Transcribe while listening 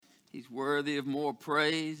He's worthy of more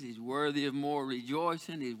praise. He's worthy of more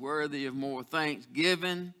rejoicing. He's worthy of more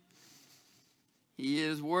thanksgiving. He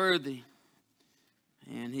is worthy.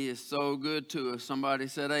 And he is so good to us. Somebody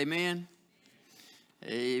said amen.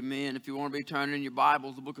 Amen. If you want to be turning in your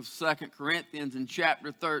Bibles, the book of 2 Corinthians in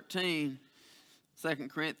chapter 13. 2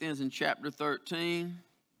 Corinthians in chapter 13.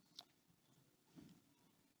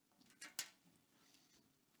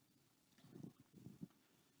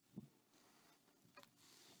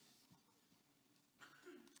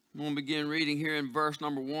 I'm going to begin reading here in verse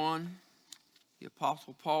number 1. The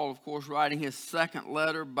Apostle Paul, of course, writing his second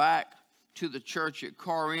letter back to the church at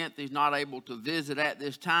Corinth. He's not able to visit at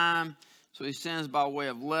this time, so he sends by way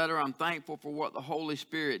of letter. I'm thankful for what the Holy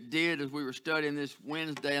Spirit did as we were studying this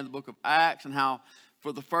Wednesday in the book of Acts, and how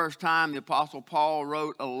for the first time the Apostle Paul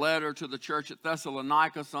wrote a letter to the church at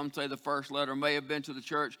Thessalonica. Some say the first letter may have been to the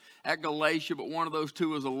church at Galatia, but one of those two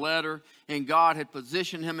was a letter, and God had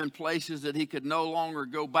positioned him in places that he could no longer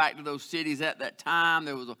go back to those cities at that time.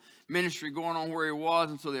 There was a ministry going on where he was,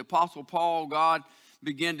 and so the Apostle Paul, God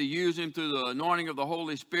began to use him through the anointing of the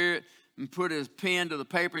Holy Spirit and put his pen to the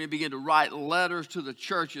paper, and he began to write letters to the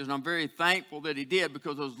churches. And I'm very thankful that he did,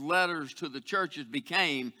 because those letters to the churches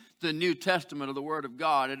became the New Testament of the Word of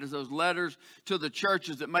God. It is those letters to the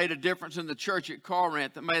churches that made a difference in the church at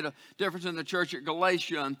Corinth, that made a difference in the church at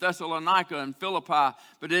Galatia and Thessalonica and Philippi.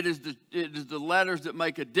 But it is the letters that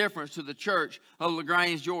make a difference to the church of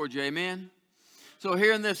LaGrange, Georgia. Amen? So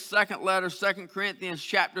here in this second letter, 2 Corinthians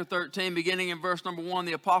chapter 13, beginning in verse number 1,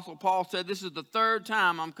 the Apostle Paul said, "This is the third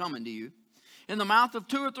time I'm coming to you. In the mouth of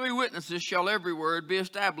 2 or 3 witnesses shall every word be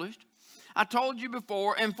established. I told you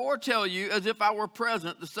before and foretell you as if I were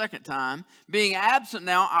present the second time. Being absent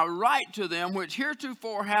now, I write to them which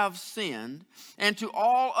heretofore have sinned, and to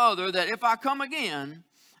all other that if I come again,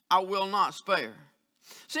 I will not spare.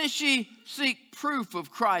 Since ye seek proof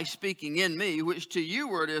of Christ speaking in me, which to you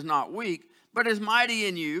word is not weak, but is mighty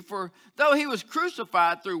in you. For though he was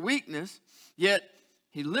crucified through weakness, yet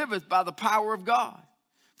he liveth by the power of God.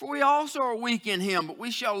 For we also are weak in him, but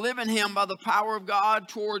we shall live in him by the power of God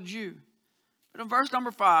towards you." But in verse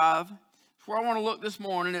number 5, that's where I want to look this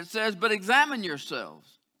morning. It says, "But examine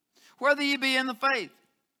yourselves, whether ye be in the faith.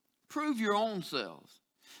 Prove your own selves.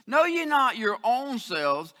 Know ye not your own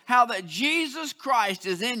selves, how that Jesus Christ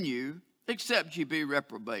is in you, except ye be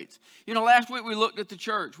reprobates." You know, last week we looked at the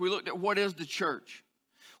church. We looked at what is the church.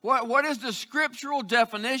 What is the scriptural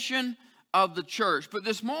definition of the church? But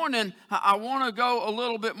this morning, I want to go a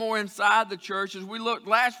little bit more inside the church. As we looked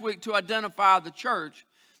last week to identify the church,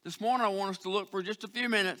 this morning I want us to look for just a few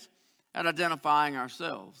minutes at identifying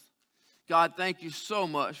ourselves. God, thank you so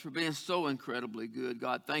much for being so incredibly good.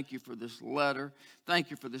 God, thank you for this letter. Thank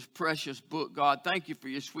you for this precious book, God. Thank you for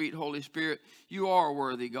your sweet Holy Spirit. You are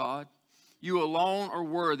worthy, God. You alone are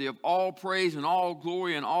worthy of all praise and all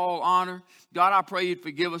glory and all honor. God, I pray you'd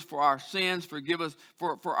forgive us for our sins. Forgive us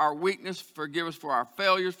for our weakness. Forgive us for our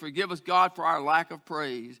failures. Forgive us, God, for our lack of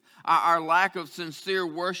praise, our lack of sincere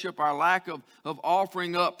worship, our lack of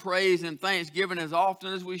offering up praise and thanksgiving as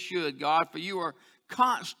often as we should, God, for you are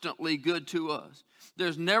constantly good to us.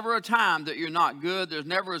 There's never a time that you're not good. There's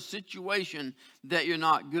never a situation that you're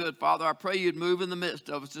not good. Father, I pray you'd move in the midst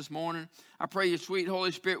of us this morning. I pray your sweet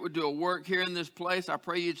Holy Spirit would do a work here in this place. I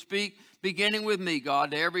pray you'd speak, beginning with me,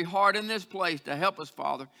 God, to every heart in this place to help us,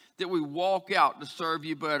 Father, that we walk out to serve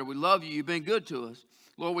you better. We love you. You've been good to us.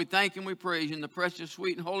 Lord, we thank and we praise you in the precious,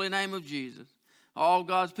 sweet, and holy name of Jesus. All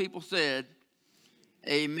God's people said,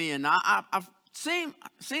 amen. Now,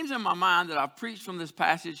 seems in my mind that I've preached from this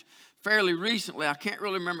passage fairly recently. I can't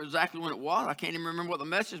really remember exactly when it was. I can't even remember what the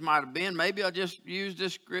message might have been. Maybe I just used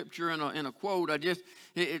this scripture in a quote.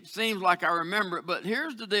 It seems like I remember it. But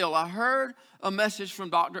here's the deal. I heard a message from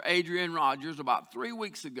Dr. Adrian Rogers about 3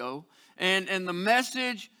 weeks ago, and the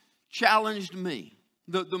message challenged me.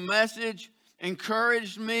 The message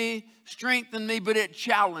encouraged me, strengthened me, but it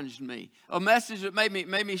challenged me. A message that made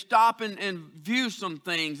me stop and view some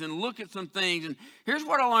things and look at some things. And here's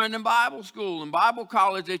what I learned in Bible school. In Bible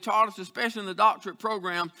college, they taught us, especially in the doctorate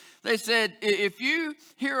program, they said, if you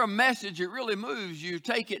hear a message, it really moves you,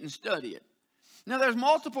 take it and study it. Now, there's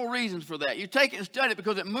multiple reasons for that. You take it and study it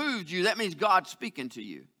because it moves you. That means God's speaking to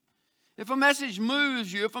you. If a message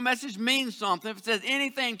moves you, if a message means something, if it says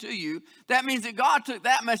anything to you, that means that God took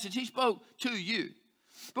that message, he spoke to you.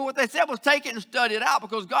 But what they said was take it and study it out,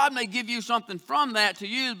 because God may give you something from that to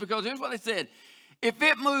use, because here's what they said. If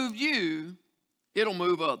it moved you, it'll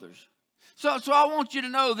move others. So I want you to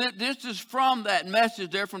know that this is from that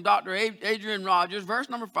message there from Dr. Adrian Rogers. Verse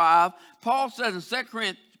number 5, Paul says in 2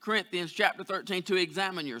 Corinthians chapter 13 to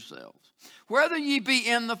examine yourselves, whether ye be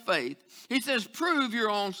in the faith. He says, prove your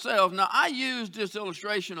own self. Now, I used this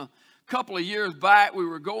illustration a couple of years back. We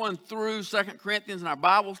were going through 2 Corinthians in our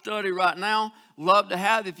Bible study right now. Love to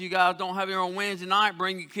have, if you guys don't have it on Wednesday night,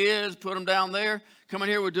 bring your kids, put them down there. Come in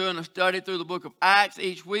here, we're doing a study through the book of Acts.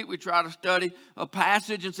 Each week we try to study a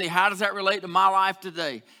passage and see, how does that relate to my life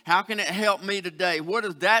today? How can it help me today? What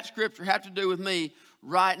does that scripture have to do with me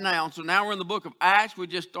right now? And so now we're in the book of Acts. We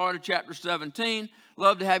just started chapter 17.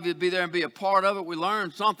 Love to have you be there and be a part of it. We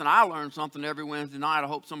learned something. I learned something every Wednesday night. I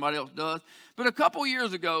hope somebody else does. But a couple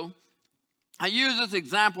years ago, I use this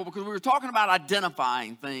example because we were talking about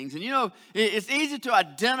identifying things. And, you know, it's easy to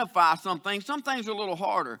identify some things. Some things are a little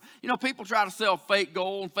harder. You know, people try to sell fake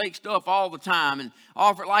gold and fake stuff all the time and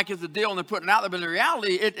offer it like it's a deal and they're putting it out there. But in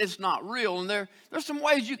reality, it's not real. And there's some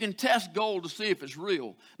ways you can test gold to see if it's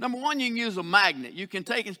real. Number one, you can use a magnet. You can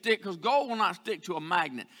take and stick, because gold will not stick to a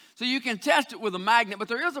magnet. So you can test it with a magnet, but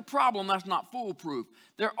there is a problem that's not foolproof.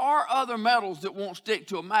 There are other metals that won't stick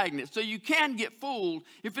to a magnet. So you can get fooled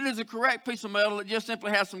if it is a correct piece of metal. It just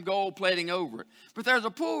simply has some gold plating over it. But there's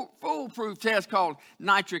a foolproof test called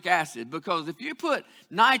nitric acid, because if you put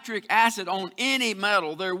nitric acid on any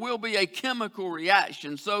metal, there will be a chemical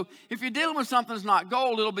reaction. So if you're dealing with something that's not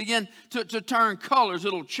gold, it'll begin to turn colors.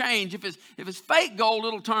 It'll change. If it's fake gold,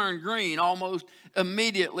 it'll turn green almost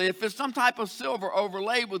immediately. If it's some type of silver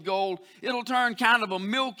overlaid with gold, it'll turn kind of a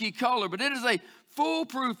milky color. But it is a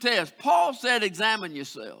foolproof test. Paul said, examine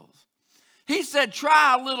yourselves. He said,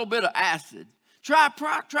 try a little bit of acid. Try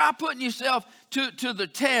putting yourself to the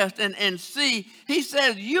test and see. He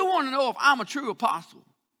says, you want to know if I'm a true apostle.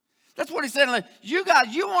 That's what he said. Like, you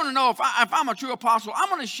guys, you want to know if I'm a true apostle. I'm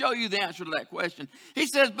going to show you the answer to that question. He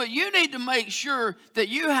says, but you need to make sure that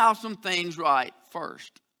you have some things right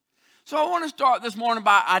first. So I want to start this morning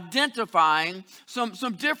by identifying some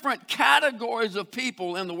different categories of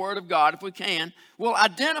people in the Word of God, if we can. We'll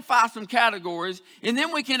identify some categories, and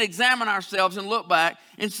then we can examine ourselves and look back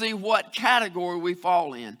and see what category we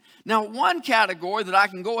fall in. Now, one category that I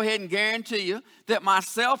can go ahead and guarantee you that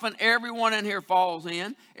myself and everyone in here falls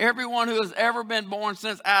in, everyone who has ever been born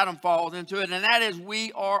since Adam falls into it, and that is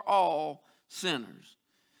we are all sinners.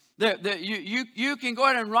 You can go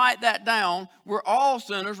ahead and write that down. We're all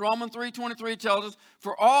sinners. Romans 3:23 tells us,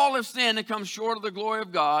 for all have sinned and come short of the glory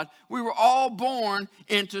of God. We were all born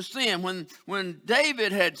into sin. When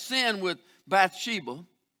David had sinned with Bathsheba,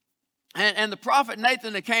 and the prophet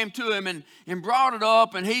Nathan that came to him and brought it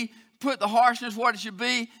up, and he put the harshness what it should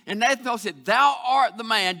be, and Nathan said, thou art the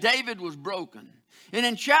man. David was broken. And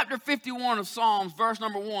in chapter 51 of Psalms, verse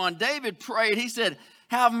number 1, David prayed. He said,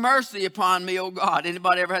 have mercy upon me, O God.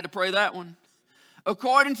 Anybody ever had to pray that one?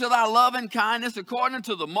 According to thy loving kindness, according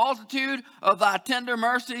to the multitude of thy tender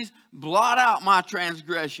mercies, blot out my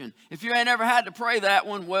transgression. If you ain't ever had to pray that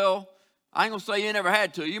one, well, I ain't going to say you never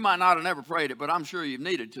had to. You might not have never prayed it, but I'm sure you've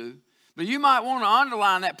needed to. But you might want to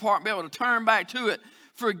underline that part and be able to turn back to it.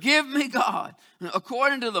 Forgive me, God,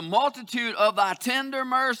 according to the multitude of thy tender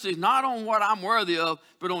mercies, not on what I'm worthy of,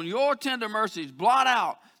 but on your tender mercies, blot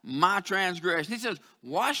out my transgression. He says,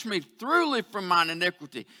 wash me thoroughly from mine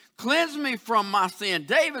iniquity. Cleanse me from my sin.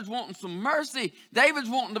 David's wanting some mercy. David's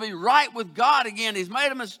wanting to be right with God again. He's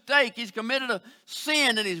made a mistake. He's committed a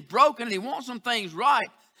sin and he's broken and he wants some things right.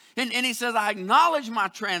 And he says, I acknowledge my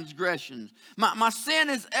transgressions. My sin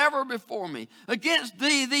is ever before me. Against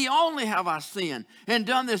thee only have I sinned, and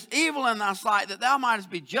done this evil in thy sight, that thou mightest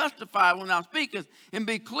be justified when thou speakest, and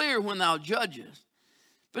be clear when thou judgest.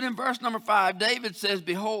 But in verse number 5, David says,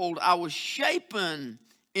 behold, I was shapen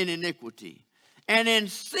in iniquity, and in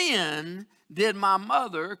sin did my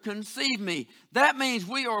mother conceive me. That means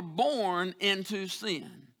we are born into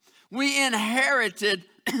sin. We inherited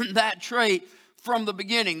that trait from the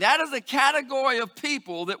beginning. That is a category of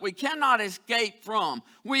people that we cannot escape from.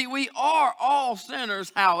 We are all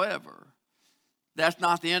sinners, however. That's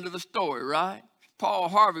not the end of the story, right? Paul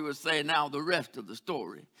Harvey would say now the rest of the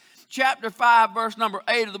story. Chapter 5, verse number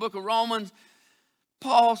 8 of the book of Romans,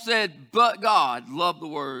 Paul said, but God, love the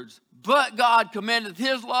words, but God commendeth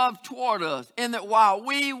his love toward us, in that while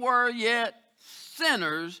we were yet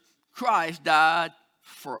sinners, Christ died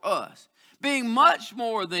for us. Being much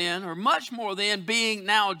more than being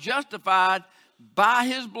now justified by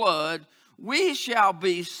his blood, we shall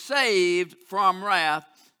be saved from wrath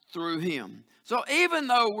through him. So even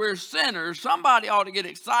though we're sinners, somebody ought to get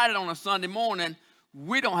excited on a Sunday morning.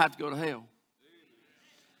 We don't have to go to hell.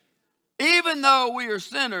 Even though we are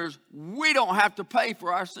sinners, we don't have to pay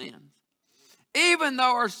for our sins. Even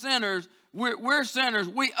though we're sinners,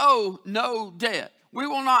 we owe no debt. we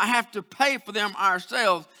will not have to pay for them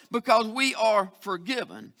ourselves because we are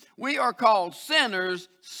forgiven. We are called sinners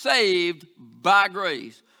saved by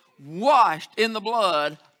grace, washed in the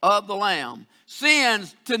blood of the Lamb.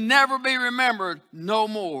 Sins to never be remembered no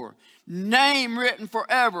more. Name written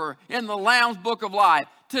forever in the Lamb's book of life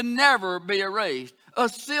to never be erased. A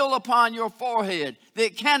seal upon your forehead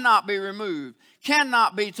that cannot be removed,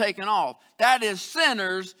 cannot be taken off. That is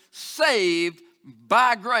sinners saved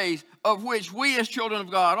by grace, of which we as children of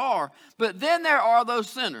God are. But then there are those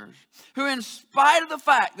sinners who, in spite of the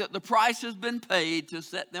fact that the price has been paid to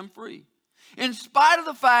set them free, in spite of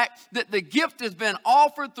the fact that the gift has been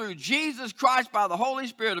offered through Jesus Christ by the Holy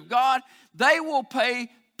Spirit of God, they will pay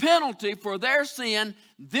penalty for their sin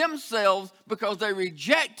themselves because they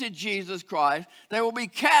rejected Jesus Christ. They will be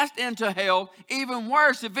cast into hell, even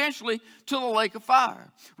worse, eventually to the lake of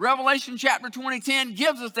fire. Revelation chapter 20:10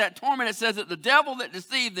 gives us that torment. It says that the devil that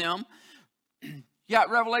deceived them,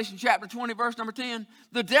 Revelation chapter 20, verse number 10.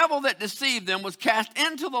 The devil that deceived them was cast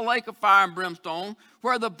into the lake of fire and brimstone,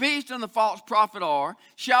 where the beast and the false prophet are,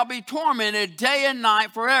 shall be tormented day and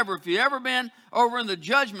night forever. If you've ever been over in the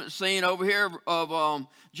judgment scene over here of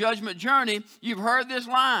Judgment Journey, you've heard this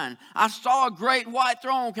line. I saw a great white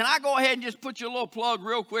throne. Can I go ahead and just put you a little plug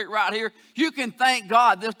real quick right here? You can thank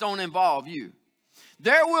God this don't involve you.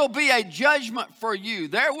 There will be a judgment for you.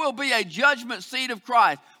 There will be a judgment seat of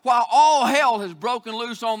Christ while all hell has broken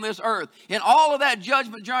loose on this earth. And all of that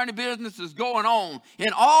judgment journey business is going on. And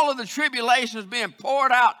all of the tribulation is being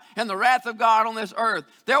poured out and the wrath of God on this earth.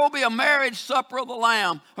 There will be a marriage supper of the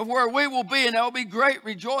Lamb of where we will be, and there will be great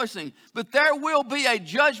rejoicing. But there will be a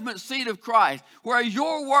judgment seat of Christ where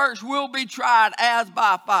your works will be tried as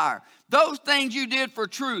by fire. Those things you did for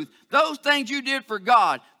truth, those things you did for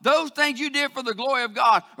God, those things you did for the glory of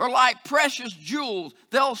God are like precious jewels.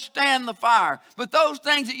 They'll stand the fire. But those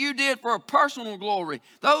things that you did for a personal glory,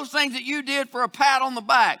 those things that you did for a pat on the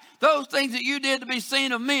back, those things that you did to be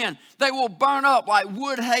seen of men, they will burn up like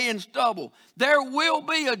wood, hay, and stubble. There will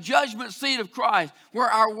be a judgment seat of Christ where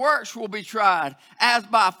our works will be tried as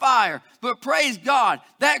by fire. But praise God,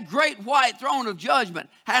 that great white throne of judgment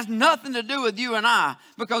has nothing to do with you and I,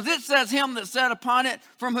 because it says him that sat upon it,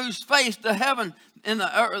 from whose face the heaven and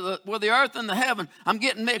the earth and the heaven. I'm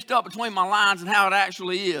getting mixed up between my lines and how it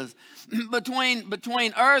actually is.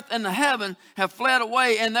 Between earth and the heaven have fled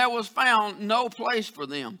away, and there was found no place for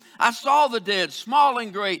them. I saw the dead, small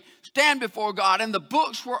and great, stand before God, and the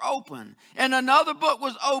books were open. And another book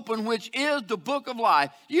was open, which is the book of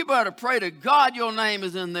life. You better pray to God your name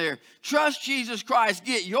is in there. Trust Jesus Christ.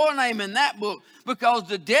 Get your name in that book, because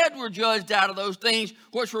the dead were judged out of those things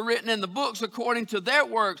which were written in the books according to their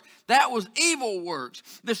works. That was evil works.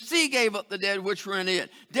 The sea gave up the dead which were in it.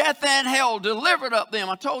 Death and hell delivered up them.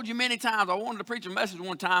 I told you many times, I wanted to preach a message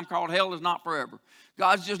one time called Hell is Not Forever.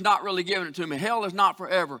 God's just not really giving it to me. Hell is not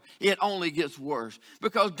forever. It only gets worse.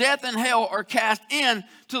 Because death and hell are cast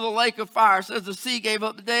into the lake of fire. It says the sea gave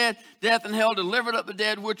up the dead. Death and hell delivered up the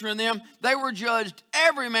dead which were in them. They were judged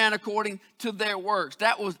every man according to their works.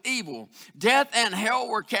 That was evil. Death and hell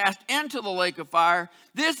were cast into the lake of fire.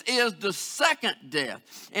 This is the second death.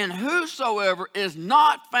 And whosoever is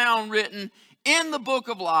not found written in the book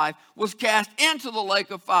of life was cast into the lake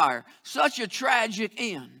of fire. Such a tragic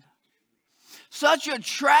end. Such a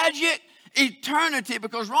tragic eternity,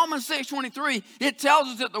 because Romans 6:23, it tells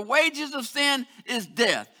us that the wages of sin is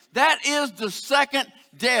death. That is the second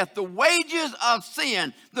death. The wages of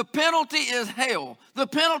sin, the penalty is hell. The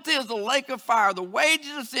penalty is the lake of fire. The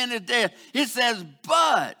wages of sin is death. It says,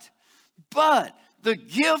 but the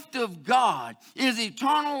gift of God is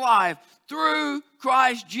eternal life through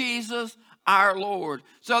Christ Jesus our Lord.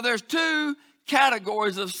 So there's two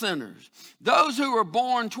categories of sinners. Those who were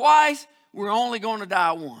born twice, we're only going to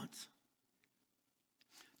die once.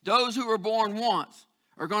 Those who were born once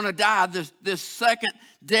are going to die this second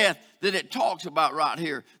death that it talks about right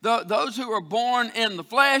here. Those who are born in the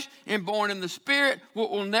flesh and born in the spirit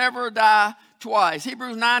will never die twice.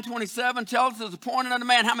 Hebrews 9:27 tells us it's appointed unto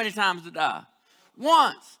man how many times to die?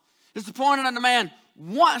 Once. It's appointed unto man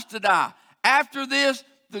once to die. After this,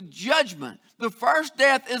 the judgment. The first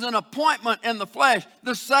death is an appointment in the flesh.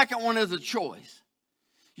 The second one is a choice.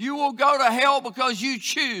 You will go to hell because you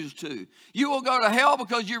choose to. You will go to hell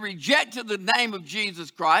because you rejected the name of Jesus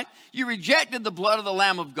Christ. You rejected the blood of the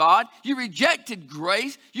Lamb of God. You rejected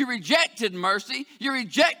grace. You rejected mercy. You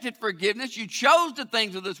rejected forgiveness. You chose the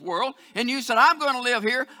things of this world. And you said, I'm going to live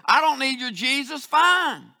here. I don't need your Jesus.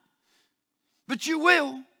 Fine. But you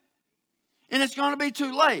will. And it's going to be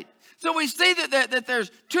too late. So we see that there's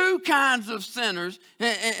two kinds of sinners.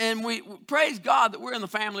 And we praise God that we're in the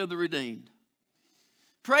family of the redeemed.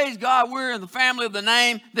 Praise God, we're in the family of the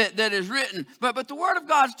name that is written. But the Word of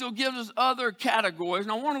God still gives us other categories.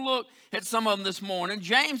 And I want to look at some of them this morning.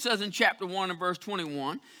 James says in chapter 1 and verse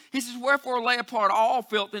 21, he says, wherefore lay apart all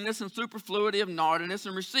filthiness and superfluity of naughtiness,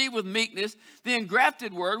 and receive with meekness the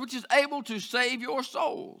engrafted word, which is able to save your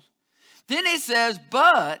souls. Then he says,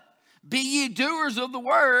 but be ye doers of the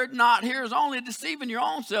word, not hearers only, deceiving your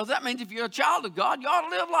own selves. That means if you're a child of God, you ought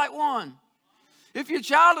to live like one. If you're a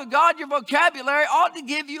child of God, your vocabulary ought to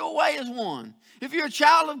give you away as one. If you're a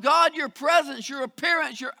child of God, your presence, your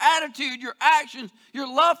appearance, your attitude, your actions,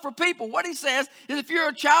 your love for people. What he says is if you're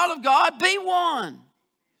a child of God, be one.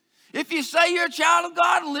 If you say you're a child of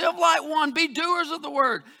God, live like one. Be doers of the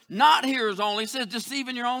word, not hearers only. He says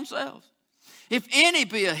deceiving your own selves. If any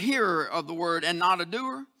be a hearer of the word and not a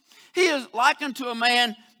doer, he is likened to a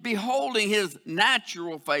man beholding his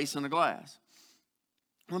natural face in a glass.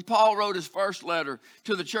 When Paul wrote his first letter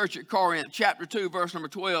to the church at Corinth, chapter 2, verse number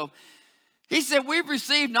 12, he said, we've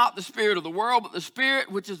received not the spirit of the world, but the Spirit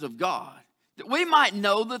which is of God, that we might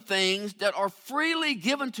know the things that are freely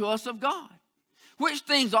given to us of God. Which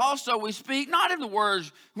things also we speak, not in the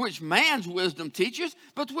words which man's wisdom teaches,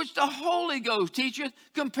 but which the Holy Ghost teacheth,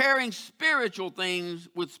 comparing spiritual things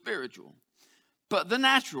with spiritual. But the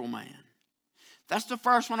natural man, that's the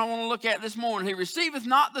first one I want to look at this morning. He receiveth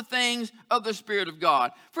not the things of the Spirit of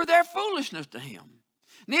God, for they're foolishness to him.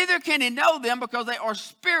 Neither can he know them because they are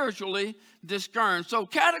spiritually discerned. So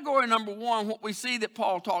category number one, what we see that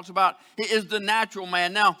Paul talks about is the natural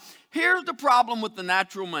man. Now, here's the problem with the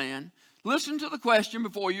natural man. Listen to the question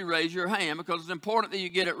before you raise your hand, because it's important that you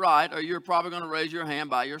get it right, or you're probably going to raise your hand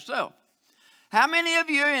by yourself. How many of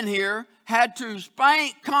you in here had to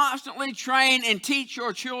spank, constantly train, and teach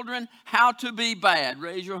your children how to be bad?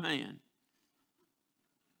 Raise your hand.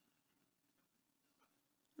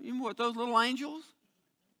 You know what, those little angels?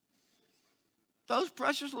 Those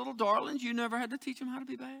precious little darlings, you never had to teach them how to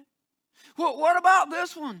be bad? Well, what about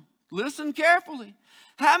this one? Listen carefully.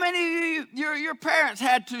 How many of you, your parents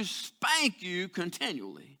had to spank you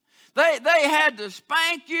continually? They had to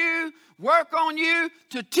spank you, work on you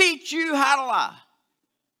to teach you how to lie.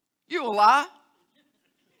 You will lie.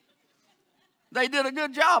 They did a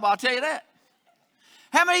good job, I'll tell you that.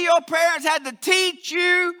 How many of your parents had to teach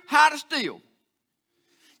you how to steal?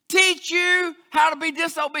 Teach you how to be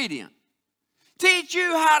disobedient? Teach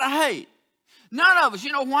you how to hate? None of us.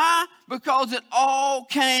 You know why? Because it all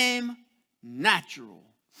came natural.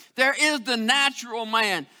 There is the natural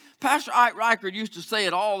man. Pastor Ike Reichard used to say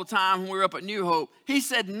it all the time when we were up at New Hope. He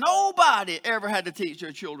said nobody ever had to teach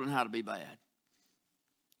their children how to be bad.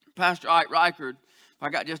 Pastor Ike Reichard, if I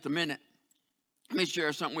got just a minute, let me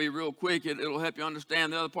share something with you real quick. It'll help you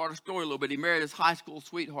understand the other part of the story a little bit. He married his high school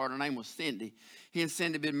sweetheart. Her name was Cindy. He and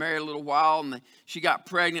Cindy had been married a little while, and she got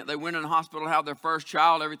pregnant. They went in the hospital to have their first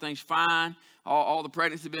child. Everything's fine. All the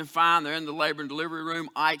pregnancy had been fine. They're in the labor and delivery room.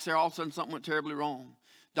 Ike's there. All of a sudden, something went terribly wrong.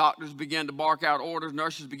 Doctors began to bark out orders.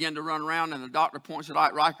 Nurses began to run around, and the doctor points at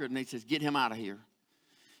Ike Reichard, and he says, get him out of here.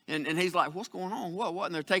 And he's like, what's going on? What?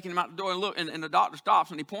 And they're taking him out the door, and look, and the doctor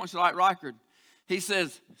stops, and he points at Ike Reichard. He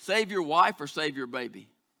says, save your wife or save your baby?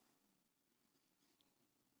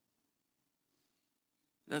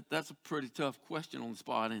 That's a pretty tough question on the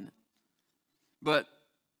spot, isn't it? But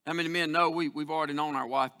how many men know we've already known our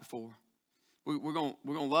wife before? We're gonna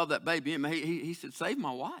love that baby. He said, save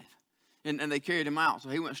my wife. And they carried him out. So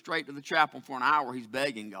he went straight to the chapel for an hour. He's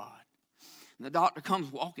begging God. And the doctor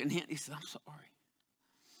comes walking in. He said, I'm sorry,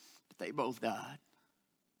 but they both died.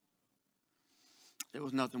 There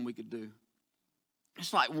was nothing we could do.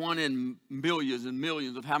 It's like one in millions and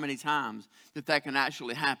millions of how many times that can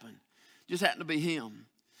actually happen. Just happened to be him.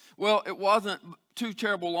 Well, it wasn't too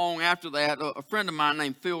terrible long after that. A friend of mine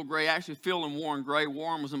named Phil Gray, actually Phil and Warren Gray.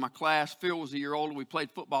 Warren was in my class. Phil was a year older. We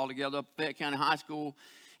played football together up at Fayette County High School.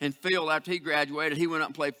 And Phil, after he graduated, he went up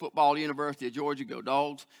and played football at the University of Georgia. Go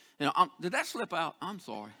Dogs. Did that slip out? I'm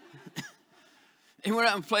sorry. He went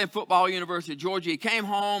up and played football at the University of Georgia. He came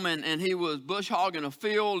home, and he was bush hogging a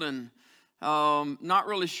field, and not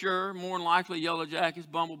really sure. More than likely, yellow jackets,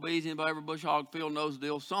 bumblebees, anybody ever bush hog field knows the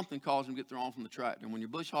deal. Something caused him to get thrown from the tractor. And when you're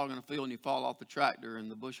bush hogging a field and you fall off the tractor and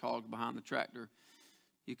the bush hog's behind the tractor,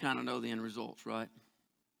 you kind of know the end results, right?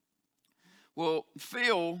 Well,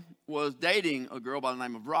 Phil was dating a girl by the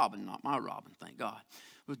name of Robin, not my Robin, thank God.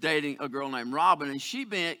 Was dating a girl named Robin, and she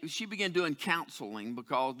began doing counseling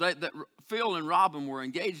because Phil and Robin were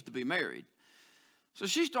engaged to be married. So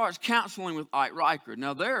she starts counseling with Ike Reichard.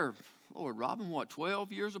 Now they're, Lord, Robin,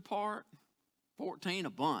 12 years apart? 14, a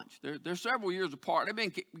bunch. They're several years apart. They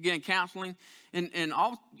began counseling, and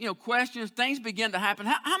all questions. Things begin to happen.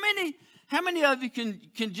 How How many of you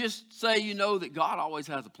can just say you know that God always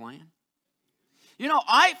has a plan? You know,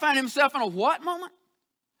 Ike found himself in a what moment?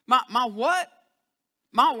 My what?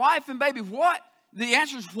 My wife and baby what? The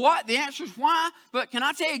answer is what? The answer is why? But can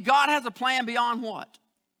I tell you, God has a plan beyond what?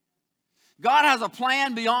 God has a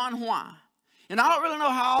plan beyond why. And I don't really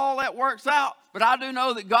know how all that works out, but I do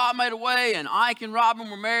know that God made a way, and Ike and Robin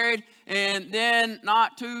were married, and then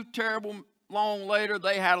not too terrible long later,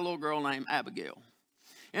 they had a little girl named Abigail.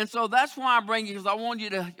 And so that's why I bring you, because I want you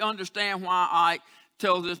to understand why Ike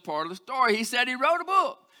tells this part of the story. He said he wrote a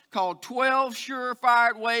book called 12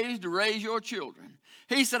 Surefire Ways to Raise Your Children.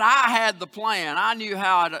 He said, I had the plan. I knew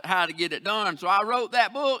how to get it done. So I wrote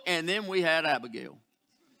that book, and then we had Abigail.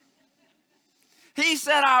 He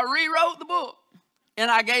said, I rewrote the book, and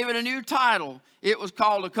I gave it a new title. It was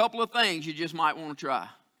called A Couple of Things You Just Might Want to Try.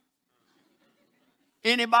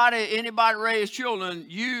 Anybody raise children,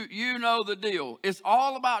 you know the deal. It's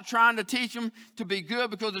all about trying to teach them to be good,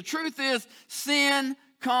 because the truth is sin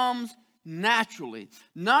comes naturally.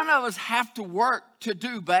 None of us have to work to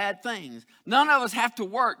do bad things. None of us have to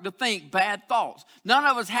work to think bad thoughts. None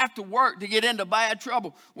of us have to work to get into bad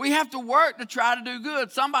trouble. We have to work to try to do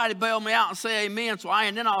good. Somebody bailed me out and say amen,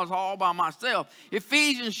 and then I was all by myself.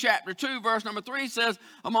 Ephesians chapter 2, verse number 3 says,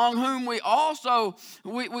 among whom we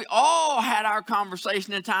all had our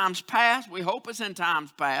conversation in times past. We hope it's in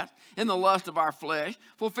times past, in the lust of our flesh,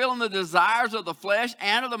 fulfilling the desires of the flesh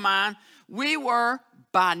and of the mind. We were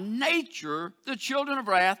by nature the children of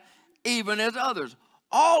wrath, even as others.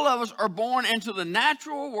 All of us are born into the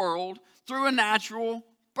natural world through a natural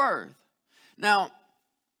birth. Now,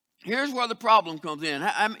 here's where the problem comes in.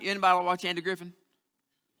 Anybody watch Andy Griffin?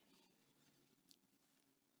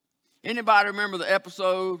 Anybody remember the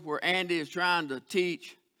episode where Andy is trying to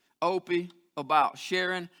teach Opie about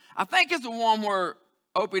sharing? I think it's the one where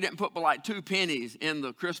Opie didn't put but like 2 pennies in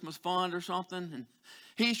the Christmas fund or something. And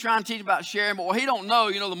he's trying to teach about sharing, but what he don't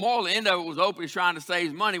know, the moral end of it was Opie's trying to save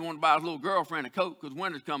his money, wanted to buy his little girlfriend a coat because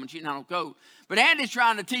winter's coming, she didn't have no coat. But Andy's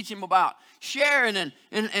trying to teach him about sharing, and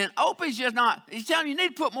Opie's just not, he's telling him you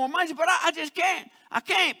need to put more money. He said, but I just can't. I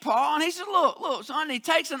can't, Paul. And he said, look, son, he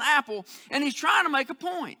takes an apple, and he's trying to make a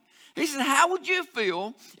point. He said, how would you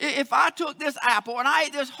feel if I took this apple and I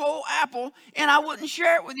ate this whole apple and I wouldn't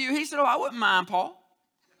share it with you? He said, I wouldn't mind, Paul.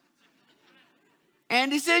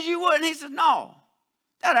 And he says, you wouldn't? He said, no.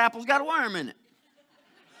 That apple's got a worm in it.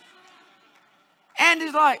 And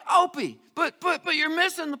he's like, Opie, but you're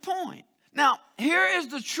missing the point. Now, here is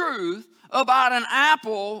the truth about an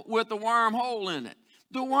apple with a worm hole in it.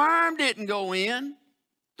 The worm didn't go in.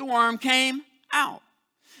 The worm came out.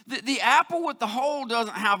 The apple with the hole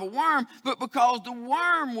doesn't have a worm, but because the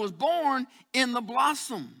worm was born in the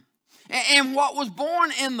blossom. And what was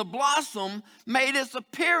born in the blossom made its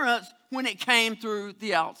appearance when it came through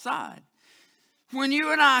the outside. When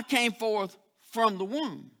you and I came forth from the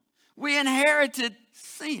womb, we inherited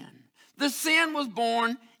sin. The sin was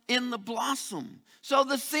born in the blossom. So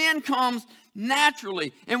the sin comes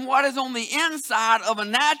naturally. And what is on the inside of a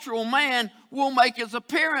natural man will make its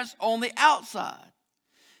appearance on the outside.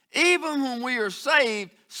 Even when we are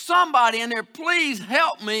saved, somebody in there, please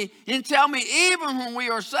help me and tell me, even when we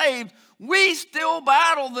are saved, we still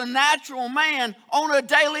battle the natural man on a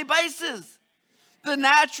daily basis. The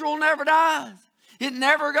natural never dies. It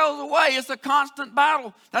never goes away. It's a constant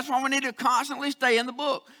battle. That's why we need to constantly stay in the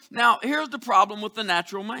book. Now, here's the problem with the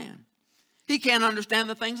natural man. He can't understand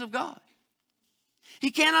the things of God.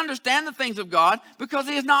 He can't understand the things of God because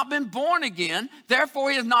he has not been born again.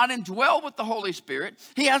 Therefore, he is not indwelled with the Holy Spirit.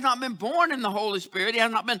 He has not been born in the Holy Spirit. He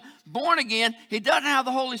has not been born again. He doesn't have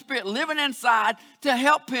the Holy Spirit living inside to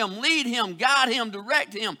help him, lead him, guide him,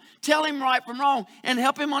 direct him, tell him right from wrong, and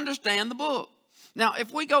help him understand the book. Now,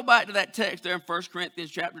 if we go back to that text there in 1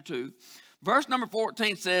 Corinthians chapter 2, verse number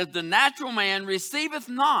 14 says, the natural man receiveth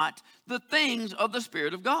not the things of the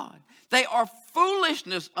Spirit of God. They are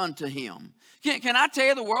foolishness unto him. Can I tell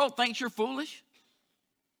you, the world thinks you're foolish?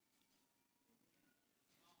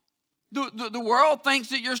 The world thinks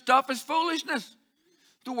that your stuff is foolishness.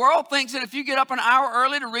 The world thinks that if you get up an hour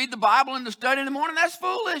early to read the Bible and to study in the morning, that's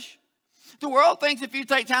foolish. The world thinks if you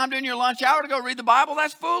take time during your lunch hour to go read the Bible,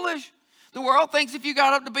 that's foolish. The world thinks if you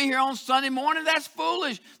got up to be here on Sunday morning, that's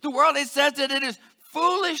foolish. The world, it says that it is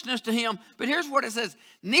foolishness to him. But here's what it says.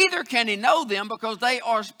 Neither can he know them because they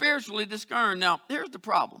are spiritually discerned. Now, here's the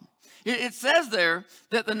problem. It says there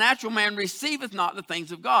that the natural man receiveth not the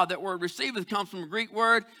things of God. That word receiveth comes from a Greek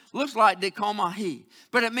word, looks like dikomahi,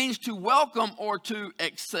 but it means to welcome or to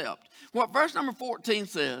accept. What verse number 14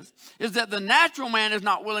 says is that the natural man is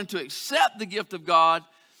not willing to accept the gift of God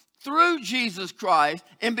through Jesus Christ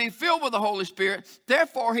and be filled with the Holy Spirit.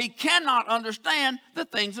 Therefore, he cannot understand the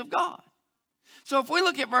things of God. So if we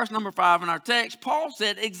look at verse number 5 in our text, Paul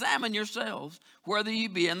said, examine yourselves whether you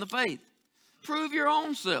be in the faith. Prove your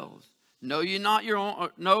own selves. Know not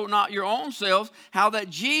your own selves, how that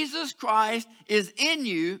Jesus Christ is in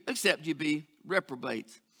you, except you be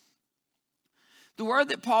reprobates. The word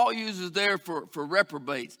that Paul uses there for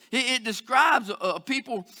reprobates, it describes a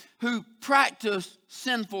people who practice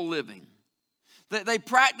sinful living. They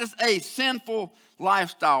practice a sinful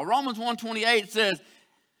lifestyle. Romans 1:28 says,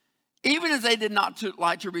 even as they did not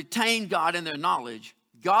like to retain God in their knowledge,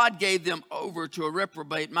 God gave them over to a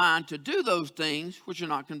reprobate mind to do those things which are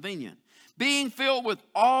not convenient, being filled with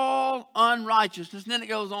all unrighteousness. And then it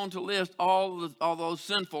goes on to list all those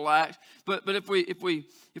sinful acts. But if we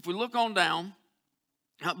look on down,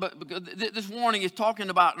 but this warning is talking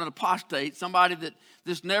about an apostate, somebody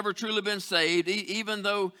that's never truly been saved, even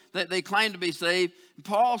though that they claim to be saved.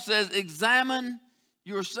 Paul says, examine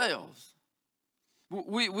yourselves.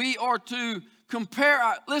 We are to compare.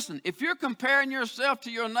 Listen, if you're comparing yourself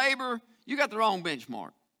to your neighbor, you got the wrong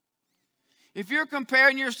benchmark. If you're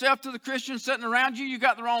comparing yourself to the Christians sitting around you, you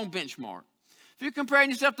got the wrong benchmark. If you're comparing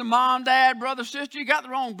yourself to mom, dad, brother, sister, you got the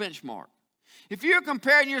wrong benchmark. If you're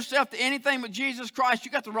comparing yourself to anything but Jesus Christ,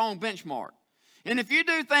 you got the wrong benchmark. And if you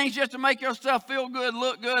do things just to make yourself feel good,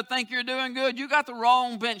 look good, think you're doing good, you got the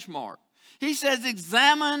wrong benchmark. He says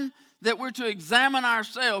that we're to examine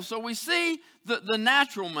ourselves. So we see the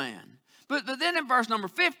natural man. But then in verse number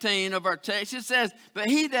 15 of our text, it says, but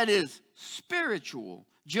he that is spiritual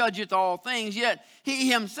judgeth all things, yet he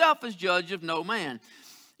himself is judge of no man.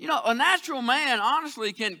 You know, a natural man,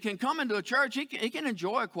 honestly, can come into a church. He can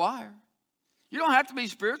enjoy a choir. You don't have to be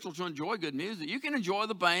spiritual to enjoy good music. You can enjoy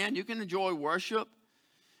the band. You can enjoy worship.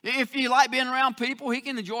 If you like being around people, he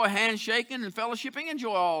can enjoy handshaking and fellowship. He can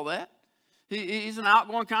enjoy all that. He's an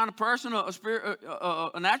outgoing kind of person.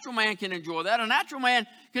 A natural man can enjoy that. A natural man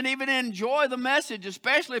can even enjoy the message,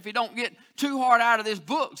 especially if he don't get too hard out of this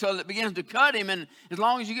book so that it begins to cut him. And as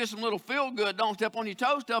long as you get some little feel good, don't step on your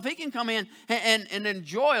toes stuff, he can come in and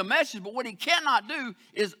enjoy a message. But what he cannot do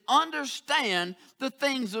is understand the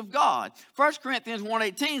things of God. 1 Corinthians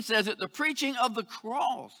 1:18 says that the preaching of the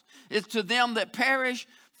cross is to them that perish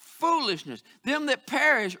foolishness. Them that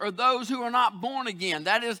perish are those who are not born again.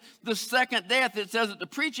 That is the second death. It says that the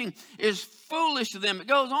preaching is foolish to them. It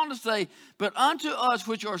goes on to say, but unto us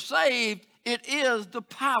which are saved, it is the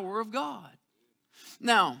power of God.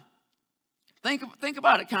 Now, think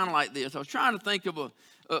about it kind of like this. I was trying to think of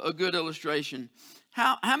a good illustration.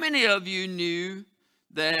 How many of you knew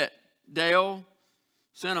that Dale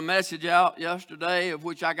sent a message out yesterday, of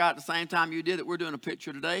which I got at the same time you did it? We're doing a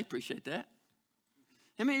picture today. Appreciate that.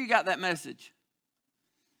 How many of you got that message?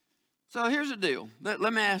 So here's the deal.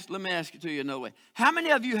 Let me ask it to you another way. How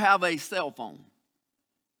many of you have a cell phone?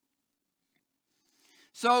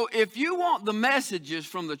 So if you want the messages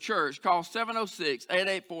from the church, call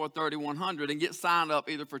 706-884-3100 and get signed up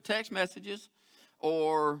either for text messages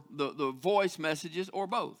or the voice messages or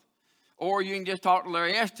both. Or you can just talk to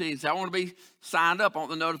Larry Estes and say, I want to be signed up. I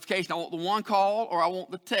want the notification. I want the one call or I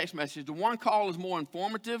want the text message. The one call is more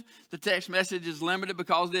informative. The text message is limited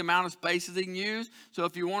because of the amount of spaces he can use. So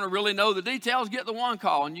if you want to really know the details, get the one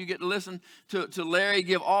call. And you get to listen to Larry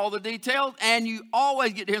give all the details. And you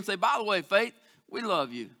always get to him say, by the way, Faith, we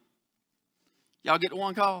love you. Y'all get the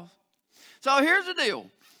one calls? So here's the deal.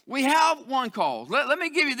 We have one calls. Let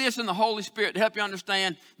me give you this in the Holy Spirit to help you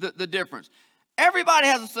understand the difference. Everybody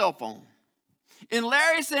has a cell phone. And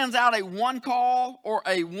Larry sends out a one call or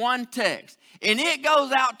a one text. And it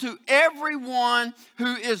goes out to everyone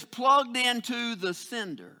who is plugged into the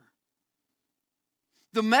sender.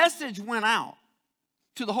 The message went out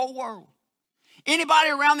to the whole world. Anybody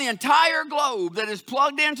around the entire globe that is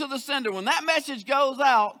plugged into the sender, when that message goes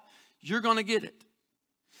out, you're going to get it.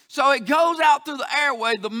 So it goes out through the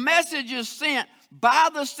airway. The message is sent by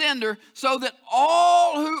the sender so that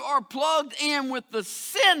all who are plugged in with the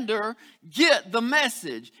sender get the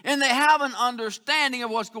message and they have an understanding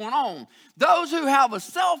of what's going on. Those who have a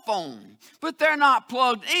cell phone but they're not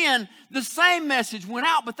plugged in, the same message went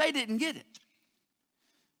out but they didn't get it.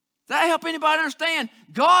 Does that help anybody understand?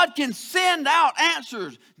 God can send out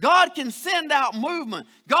answers. God can send out movement.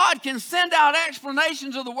 God can send out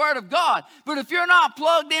explanations of the Word of God. But if you're not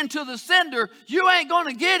plugged into the sender, you ain't going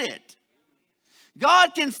to get it.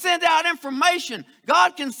 God can send out information.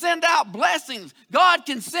 God can send out blessings. God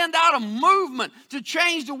can send out a movement to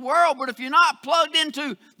change the world. But if you're not plugged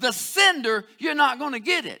into the sender, you're not going to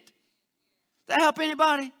get it. Does that help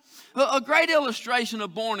anybody? A great illustration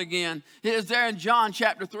of born again is there in John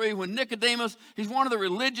chapter 3 when Nicodemus, he's one of the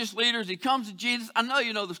religious leaders. He comes to Jesus. I know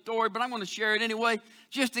you know the story, but I'm going to share it anyway,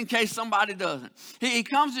 just in case somebody doesn't. He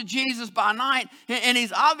comes to Jesus by night, and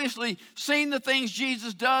he's obviously seen the things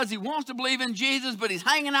Jesus does. He wants to believe in Jesus, but he's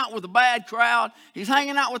hanging out with a bad crowd. He's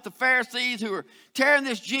hanging out with the Pharisees who are tearing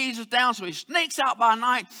this Jesus down. So he sneaks out by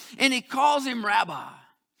night, and he calls him Rabbi.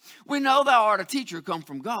 We know thou art a teacher come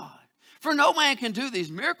from God. For no man can do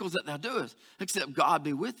these miracles that thou doest, except God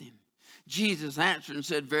be with him. Jesus answered and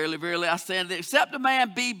said, Verily, verily, I say unto thee, except a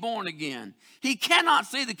man be born again, he cannot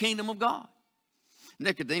see the kingdom of God.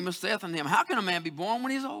 Nicodemus saith unto him, How can a man be born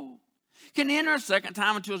when he is old? Can he enter a second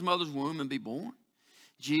time into his mother's womb and be born?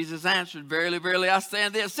 Jesus answered, Verily, verily, I say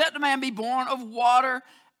unto thee, except a man be born of water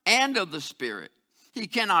and of the Spirit, he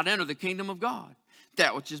cannot enter the kingdom of God.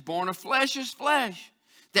 That which is born of flesh is flesh.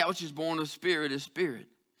 That which is born of spirit is spirit.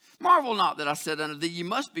 Marvel not that I said unto thee, Ye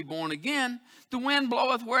must be born again. The wind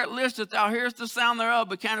bloweth where it listeth, thou hearest the sound thereof,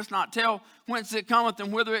 but canst not tell whence it cometh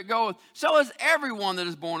and whither it goeth. So is everyone that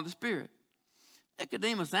is born of the Spirit.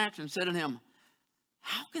 Nicodemus answered and said unto him,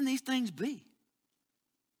 How can these things be?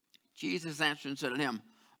 Jesus answered and said unto him,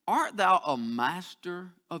 Art thou a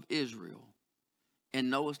master of Israel, and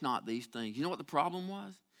knowest not these things? You know what the problem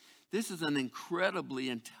was? This is an incredibly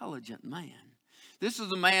intelligent man. This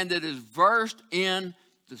is a man that is versed in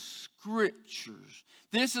the scriptures.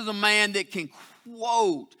 This is a man that can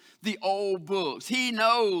quote the old books. He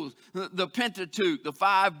knows the Pentateuch, the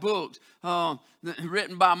 5 books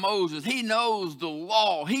written by Moses. He knows the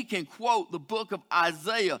law. He can quote the book of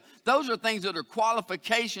Isaiah. Those are things that are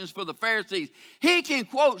qualifications for the Pharisees. He can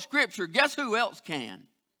quote scripture. Guess who else can?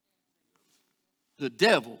 The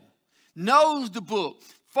devil. Knows the book,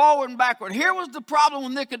 forward and backward. Here was the problem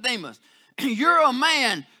with Nicodemus. You're a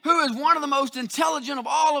man who is one of the most intelligent of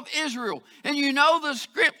all of Israel, and you know the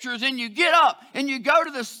scriptures, and you get up and you go to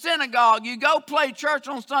the synagogue, you go play church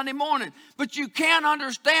on Sunday morning, but you can't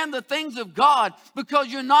understand the things of God because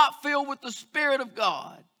you're not filled with the Spirit of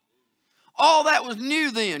God. All that was new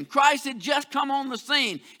then. Christ had just come on the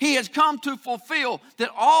scene. He has come to fulfill that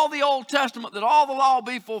all the Old Testament, that all the law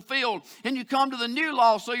be fulfilled. And you come to the new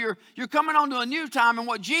law, so you're coming on to a new time. And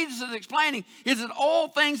what Jesus is explaining is that all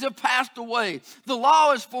things have passed away. The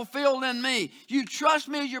law is fulfilled in me. You trust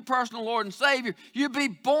me as your personal Lord and Savior. You be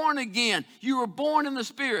born again. You were born in the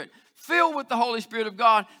Spirit, filled with the Holy Spirit of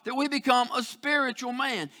God, that we become a spiritual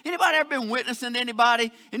man. Anybody ever been witnessing to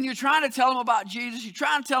anybody and you're trying to tell them about Jesus, you're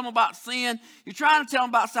trying to tell them about sin, you're trying to tell them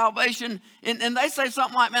about salvation, and they say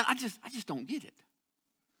something like, man, I just don't get it.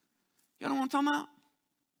 You know what I'm talking about?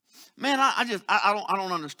 Man, I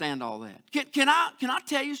don't understand all that. Can I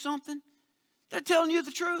tell you something? They're telling you the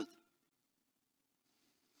truth.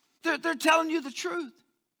 They're telling you the truth.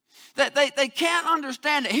 That they can't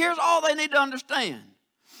understand it. Here's all they need to understand.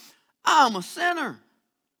 I'm a sinner.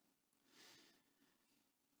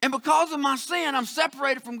 And because of my sin, I'm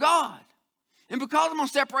separated from God. And because of my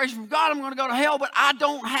separation from God, I'm going to go to hell, but I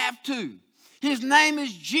don't have to. His name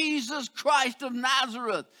is Jesus Christ of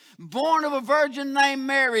Nazareth, born of a virgin named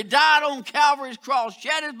Mary, died on Calvary's cross,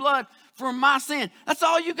 shed his blood for my sin. That's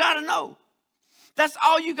all you got to know. That's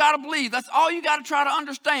all you got to believe. That's all you got to try to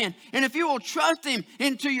understand. And if you will trust him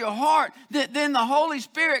into your heart, then the Holy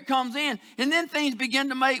Spirit comes in, and then things begin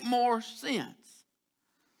to make more sense.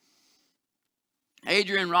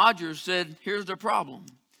 Adrian Rogers said, here's their problem.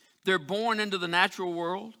 They're born into the natural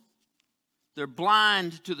world. They're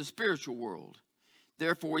blind to the spiritual world.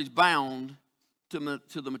 Therefore, he's bound to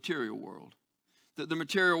the material world. The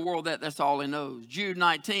material world, that's all he knows. Jude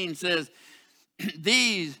 19 says,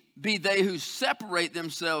 These be they who separate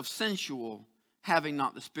themselves sensual, having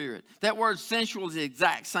not the Spirit. That word sensual is the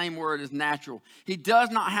exact same word as natural. He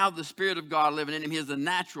does not have the Spirit of God living in him. He is a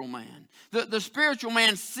natural man. The spiritual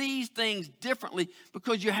man sees things differently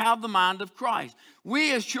because you have the mind of Christ.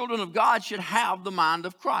 We as children of God should have the mind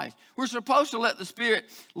of Christ. We're supposed to let the Spirit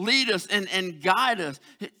lead us and guide us.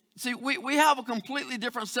 See, we have a completely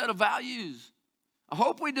different set of values. I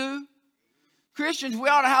hope we do. Christians, we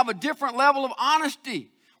ought to have a different level of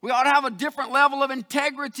honesty. We ought to have a different level of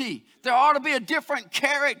integrity. There ought to be a different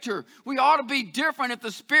character. We ought to be different if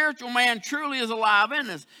the spiritual man truly is alive in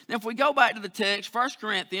us. Now, if we go back to the text, 1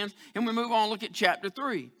 Corinthians, and we move on, look at chapter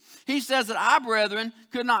 3. He says that I, brethren,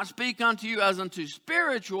 could not speak unto you as unto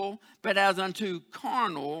spiritual, but as unto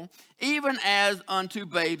carnal, even as unto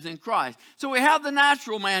babes in Christ. So we have the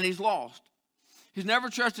natural man, he's lost. He's never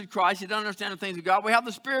trusted Christ. He doesn't understand the things of God. We have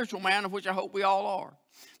the spiritual man, of which I hope we all are.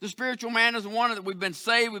 The spiritual man is the one that we've been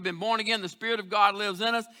saved, we've been born again, the Spirit of God lives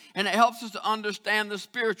in us, and it helps us to understand the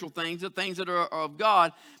spiritual things, the things that are of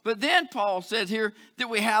God. But then Paul says here that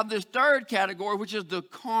we have this third category, which is the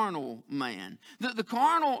carnal man. The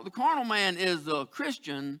carnal man is a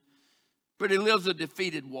Christian, but he lives a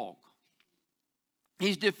defeated walk.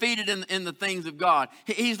 He's defeated in the things of God.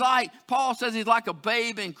 He's like, Paul says he's like a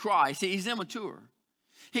babe in Christ. He's immature.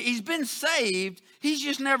 He's been saved. He's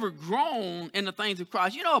just never grown in the things of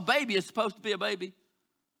Christ. You know, a baby is supposed to be a baby.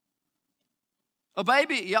 A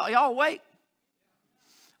baby, y'all awake?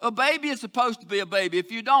 A baby is supposed to be a baby.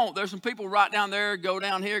 If you don't, there's some people right down there, go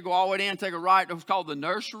down here, go all the way in, take a right. It's called the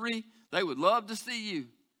nursery. They would love to see you.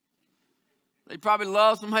 They'd probably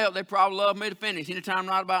love some help. They'd probably love me to finish. Anytime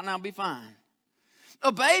right about now, be fine.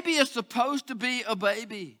 A baby is supposed to be a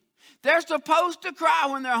baby. They're supposed to cry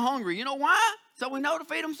when they're hungry. You know why? So we know to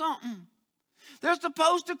feed them something. They're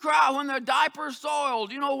supposed to cry when their diaper's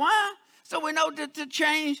soiled. You know why? So we know to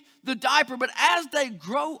change the diaper. But as they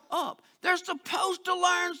grow up, they're supposed to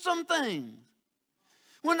learn some things.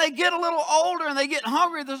 When they get a little older and they get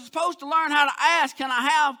hungry, they're supposed to learn how to ask, can I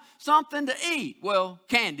have something to eat? Well,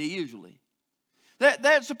 candy usually.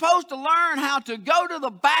 They're supposed to learn how to go to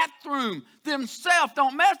the bathroom themselves.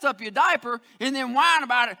 Don't mess up your diaper and then whine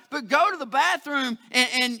about it. But go to the bathroom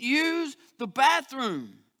and use the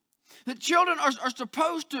bathroom. The children are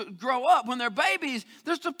supposed to grow up. When they're babies,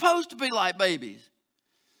 they're supposed to be like babies.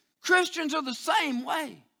 Christians are the same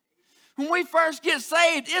way. When we first get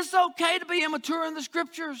saved, it's okay to be immature in the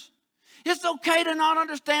Scriptures. It's okay to not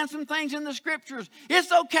understand some things in the Scriptures.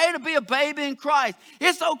 It's okay to be a baby in Christ.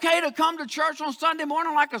 It's okay to come to church on Sunday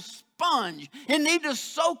morning like a sponge and need to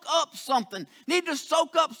soak up something. Need to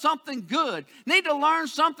soak up something good. Need to learn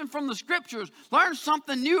something from the Scriptures. Learn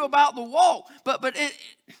something new about the walk. But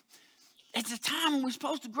it's a time when we're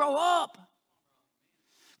supposed to grow up.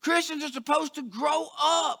 Christians are supposed to grow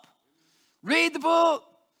up. Read the book.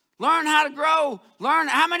 Learn how to grow. Learn.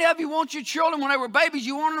 How many of you want your children when they were babies,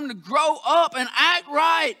 you want them to grow up and act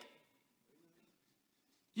right?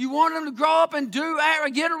 You want them to grow up and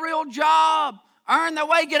get a real job, earn their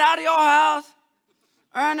way, get out of your house,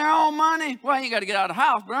 earn their own money. Well, you ain't got to get out of the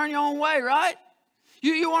house, but earn your own way, right?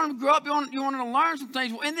 You want them to grow up, you want them to learn some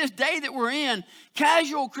things. Well, in this day that we're in,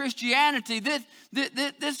 casual Christianity,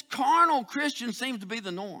 this carnal Christian seems to be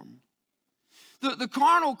the norm. The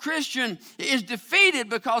carnal Christian is defeated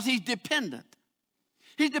because he's dependent.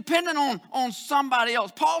 He's dependent on somebody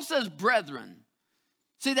else. Paul says brethren.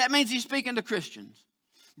 See, that means he's speaking to Christians.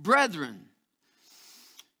 Brethren,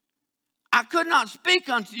 I could not speak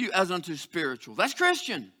unto you as unto spiritual. That's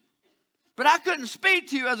Christian. But I couldn't speak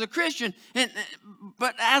to you as a Christian,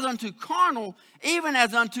 but as unto carnal, even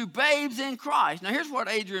as unto babes in Christ. Now, here's what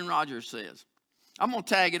Adrian Rogers says. I'm going to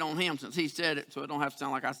tag it on him since he said it, so it don't have to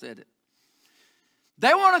sound like I said it.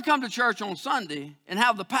 They want to come to church on Sunday and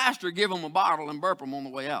have the pastor give them a bottle and burp them on the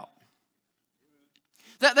way out.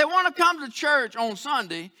 They want to come to church on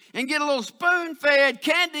Sunday and get a little spoon-fed,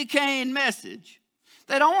 candy cane message.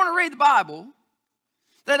 They don't want to read the Bible.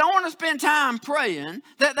 They don't want to spend time praying.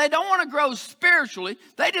 They don't want to grow spiritually.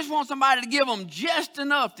 They just want somebody to give them just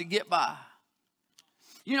enough to get by.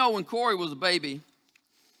 You know, when Corey was a baby,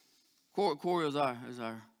 Corey was our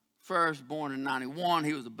first, born in 91.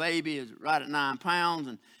 He was a baby. He was right at 9 pounds.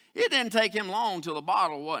 And it didn't take him long till the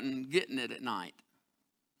bottle wasn't getting it at night.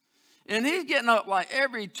 And he's getting up like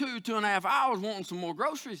every 2.5 hours wanting some more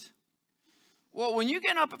groceries. Well, when you're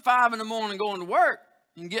getting up at 5 in the morning going to work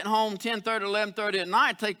and getting home 10:30, 11:30 at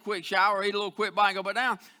night, take a quick shower, eat a little quick bite and go back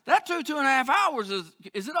down, that 2.5 hours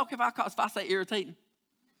is it okay if I say irritating?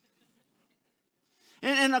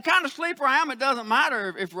 And the kind of sleeper I am, it doesn't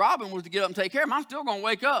matter if Robin was to get up and take care of him. I'm still going to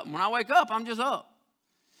wake up. When I wake up, I'm just up.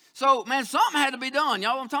 So, man, something had to be done.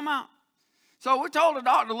 Y'all know what I'm talking about? So we told the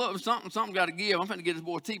doctor, look, something got to give. I'm going to get this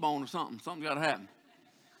boy a T-bone or something. Something's got to happen.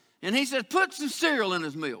 And he said, put some cereal in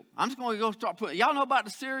his milk. I'm just going to go start putting. Y'all know about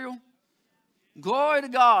the cereal? Glory to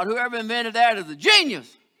God. Whoever invented that is a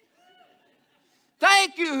genius.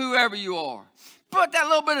 Thank you, whoever you are. Put that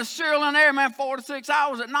little bit of cereal in there, man, 4 to 6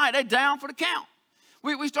 hours at night. They down for the count.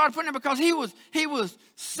 We started putting it because he was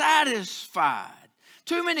satisfied.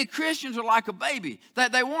 Too many Christians are like a baby.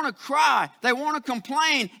 They want to cry. They want to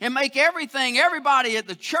complain and make everybody at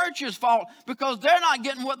the church's fault because they're not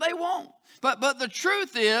getting what they want. But the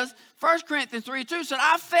truth is, 1 Corinthians 3:2 said,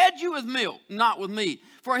 I fed you with milk, not with meat.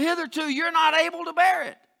 For hitherto you're not able to bear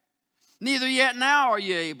it. Neither yet now are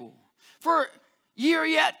you able. For ye are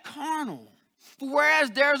yet carnal. For whereas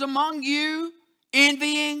there's among you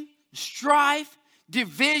envying, strife,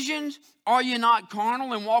 divisions, are you not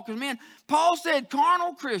carnal and walk as men? Paul said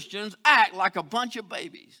carnal Christians act like a bunch of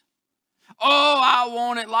babies. Oh, I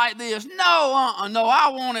want it like this. No, no,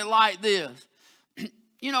 I want it like this.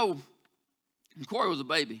 You know, when Corey was a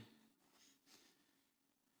baby,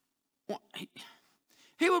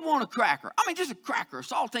 he would want a cracker. I mean, just a cracker, a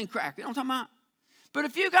saltine cracker. You know what I'm talking about? But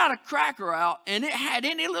if you got a cracker out and it had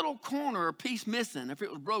any little corner or piece missing, if it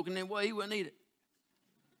was broken, then well, he wouldn't eat it.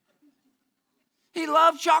 He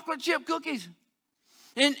loved chocolate chip cookies.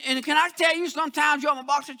 And can I tell you, sometimes you have a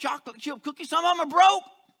box of chocolate chip cookies, some of them are broke.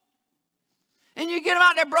 And you get them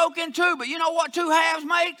out there broke in two, but you know what 2 halves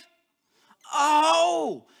makes?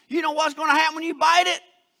 Oh, you know what's going to happen when you bite it?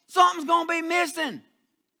 Something's going to be missing.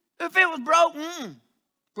 If it was broke,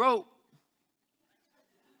 broke.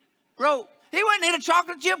 He wouldn't eat a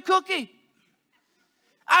chocolate chip cookie.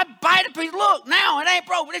 I'd bite a piece. Look, now it ain't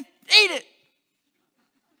broke, but eat it.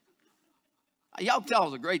 Y'all can tell I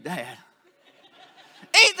was a great dad.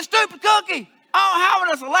 Eat the stupid cookie. Oh, how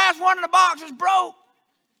about us? The last one in the box is broke.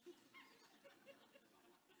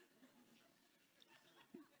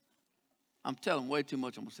 I'm telling way too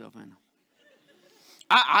much on myself, ain't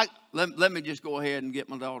I? Let me just go ahead and get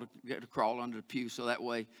my daughter to crawl under the pew so that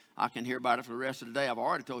way I can hear about it for the rest of the day. I've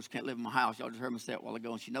already told her she can't live in my house. Y'all just heard me say it a while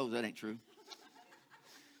ago, and she knows that ain't true.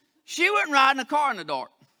 She wouldn't ride in a car in the dark.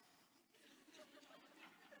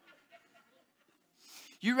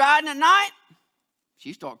 You riding at night?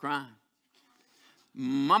 She start crying.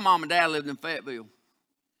 My mom and dad lived in Fayetteville.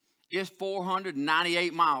 It's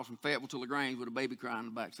 498 miles from Fayetteville to LaGrange with a baby crying in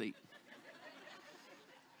the back seat.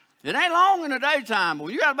 It ain't long in the daytime, but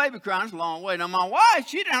when you got a baby crying, it's a long way. Now, my wife,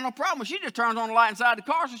 she didn't have no problem. She just turns on the light inside the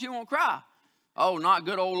car so she won't cry. Oh, not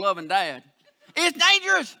good old loving dad. It's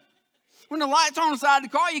dangerous. When the light's on the side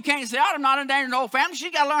of the car, you can't say, I'm not endangering the whole family.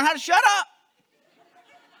 She's got to learn how to shut up.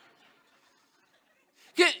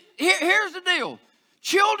 Here's the deal.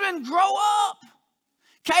 Children grow up.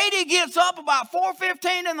 Katie gets up about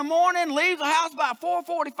 4:15 in the morning, leaves the house about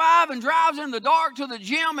 4:45 and drives in the dark to the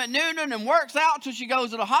gym at noon and works out till she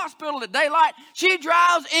goes to the hospital at daylight. She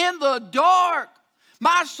drives in the dark.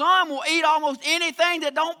 My son will eat almost anything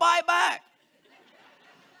that don't bite back.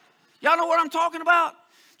 Y'all know what I'm talking about?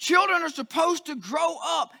 Children are supposed to grow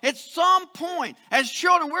up. At some point, as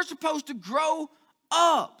children, we're supposed to grow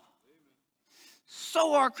up.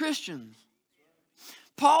 So are Christians.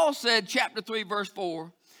 Paul said, chapter 3, verse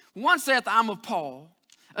 4, one saith, I'm of Paul,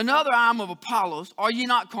 another, I'm of Apollos. Are ye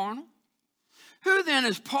not carnal? Who then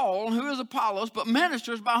is Paul and who is Apollos, but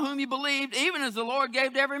ministers by whom ye believed, even as the Lord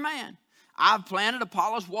gave to every man? I've planted,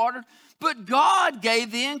 Apollos watered, but God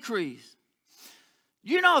gave the increase.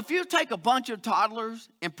 You know, if you take a bunch of toddlers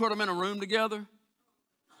and put them in a room together,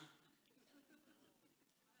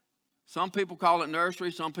 some people call it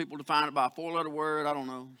nursery, some people define it by a 4-letter word, I don't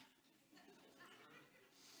know.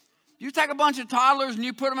 You take a bunch of toddlers and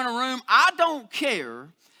you put them in a room, I don't care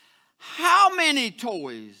how many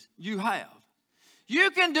toys you have. You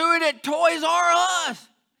can do it at Toys R Us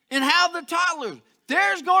and have the toddlers.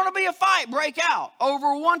 There's going to be a fight break out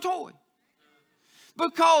over one toy.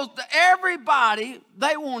 Because everybody,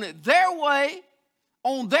 they want it their way,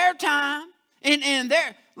 on their time, and in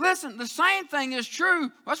their... Listen, the same thing is true.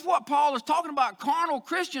 That's what Paul is talking about. Carnal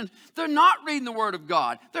Christians, they're not reading the Word of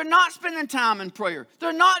God. They're not spending time in prayer.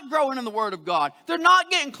 They're not growing in the Word of God. They're not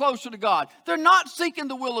getting closer to God. They're not seeking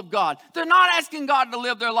the will of God. They're not asking God to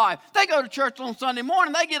live their life. They go to church on Sunday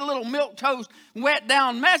morning. They get a little milquetoast, wet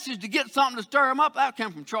down message to get something to stir them up. That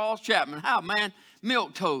came from Charles Chapman. How, man?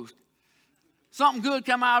 Milquetoast. Something good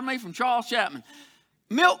come out of me from Charles Chapman.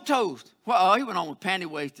 Milquetoast. Well, he went on with panty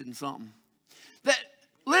waisted and something.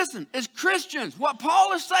 Listen, as Christians, what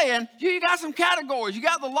Paul is saying, you got some categories. You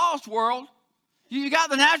got the lost world. You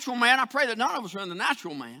got the natural man. I pray that none of us are in the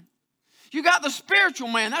natural man. You got the spiritual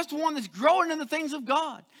man. That's the one that's growing in the things of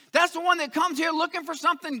God. That's the one that comes here looking for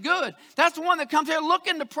something good. That's the one that comes here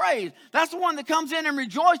looking to praise. That's the one that comes in and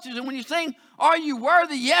rejoices. And when you sing, are you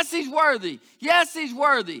worthy? Yes, he's worthy. Yes, he's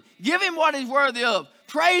worthy. Give him what he's worthy of.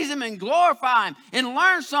 Praise him and glorify him and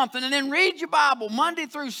learn something, and then read your Bible Monday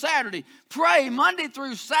through Saturday. Pray Monday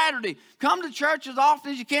through Saturday. Come to church as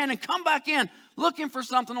often as you can and come back in looking for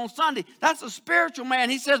something on Sunday. That's a spiritual man.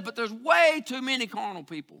 He says, but there's way too many carnal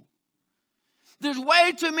people. There's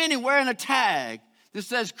way too many wearing a tag that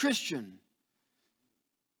says Christian.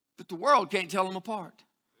 But the world can't tell them apart.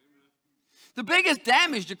 The biggest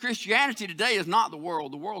damage to Christianity today is not the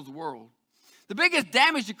world. The world's the world. The biggest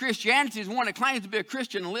damage to Christianity is one that claims to be a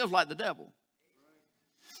Christian and lives like the devil.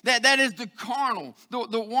 That is the carnal,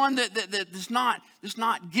 the one that's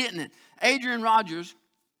not getting it. Adrian Rogers,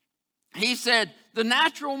 he said, the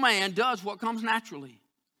natural man does what comes naturally.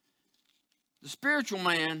 The spiritual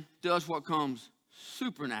man does what comes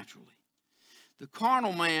supernaturally. The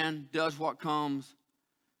carnal man does what comes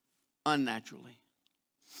unnaturally.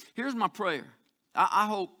 Here's my prayer. I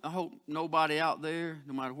hope nobody out there,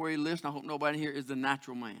 no matter where you listen, I hope nobody here is the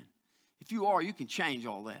natural man. If you are, you can change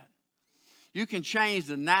all that. You can change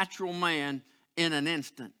the natural man in an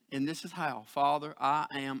instant. And this is how. Father, I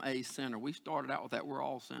am a sinner. We started out with that. We're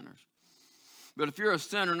all sinners. But if you're a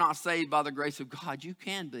sinner not saved by the grace of God, you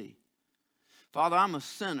can be. Father, I'm a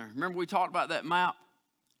sinner. Remember we talked about that map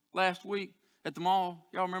last week at the mall?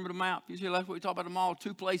 Y'all remember the map? You see last week we talked about the mall?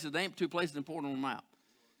 Two places. They ain't two places important on the map.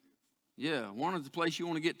 Yeah, one is the place you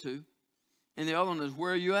want to get to, and the other one is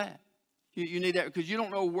where you at. You need that because you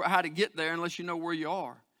don't know how to get there unless you know where you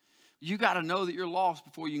are. You got to know that you're lost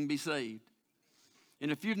before you can be saved.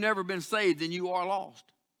 And if you've never been saved, then you are lost.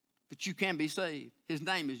 But you can be saved. His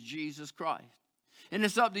name is Jesus Christ. And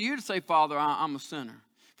it's up to you to say, Father, I'm a sinner.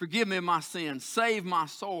 Forgive me of my sins. Save my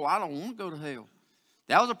soul. I don't want to go to hell.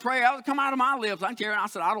 That was a prayer that would come out of my lips. I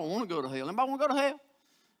said, I don't want to go to hell. Anybody want to go to hell?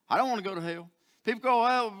 I don't want to go to hell. People go,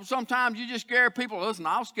 well, sometimes you just scare people. Listen,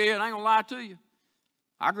 I was scared. I ain't going to lie to you.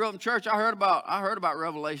 I grew up in church. I heard about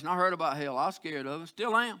Revelation. I heard about hell. I was scared of it.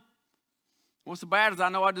 Still am. What's so bad is I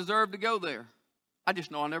know I deserve to go there. I just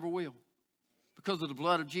know I never will because of the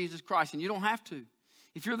blood of Jesus Christ. And you don't have to.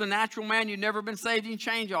 If you're the natural man, you've never been saved, you can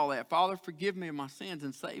change all that. Father, forgive me of my sins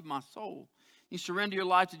and save my soul. You surrender your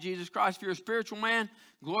life to Jesus Christ. If you're a spiritual man,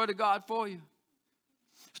 glory to God for you.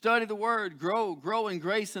 Study the word, grow in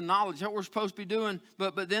grace and knowledge. That's what we're supposed to be doing.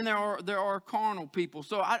 But then there are carnal people.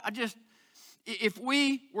 So if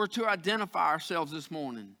we were to identify ourselves this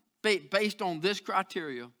morning based on this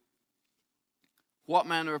criteria, what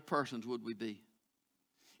manner of persons would we be?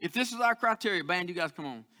 If this is our criteria, band, you guys come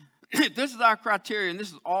on. If this is our criteria and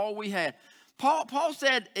this is all we had, Paul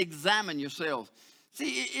said, examine yourselves.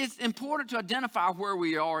 See, it's important to identify where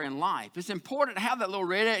we are in life. It's important to have that little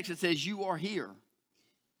red X that says you are here.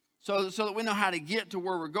 So that we know how to get to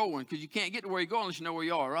where we're going. Because you can't get to where you're going unless you know where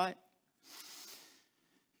you are, right?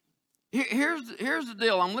 Here's the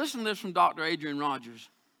deal. I'm listening to this from Dr. Adrian Rogers.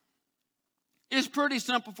 It's pretty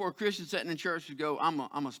simple for a Christian sitting in church to go,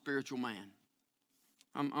 I'm a spiritual man.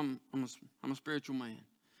 I'm a spiritual man.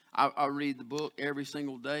 I read the book every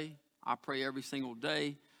single day. I pray every single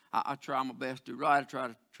day. I try my best to do right. I try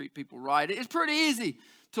to treat people right. It's pretty easy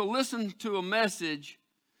to listen to a message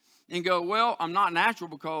and go, well, I'm not natural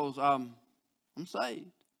because I'm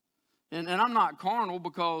saved. And I'm not carnal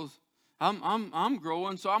because I'm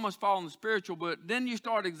growing, so I must fall in the spiritual. But then you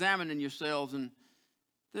start examining yourselves, and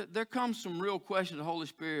there comes some real questions the Holy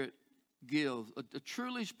Spirit gives. A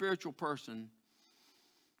truly spiritual person,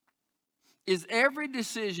 is every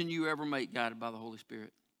decision you ever make guided by the Holy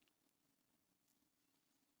Spirit?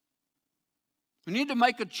 We need to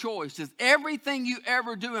make a choice. Does everything you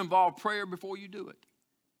ever do involve prayer before you do it?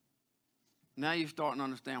 Now you're starting to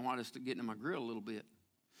understand why this is getting in my grill a little bit.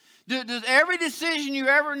 Does every decision you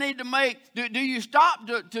ever need to make, do you stop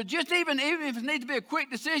to just even if it needs to be a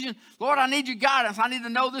quick decision, Lord, I need your guidance. I need to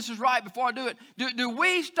know this is right before I do it. Do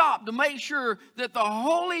we stop to make sure that the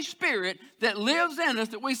Holy Spirit that lives in us,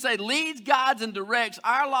 that we say leads, guides, and directs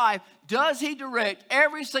our life, does he direct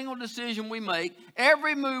every single decision we make,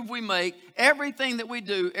 every move we make, everything that we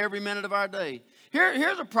do every minute of our day?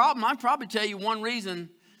 Here's a problem. I'd probably tell you one reason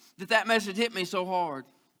that message hit me so hard.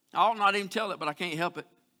 I ought not even tell it, but I can't help it.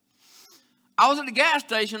 I was at the gas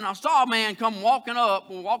station and I saw a man come walking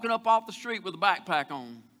up off the street with a backpack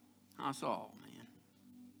on. I saw, oh man.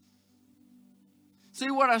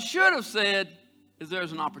 See, what I should have said is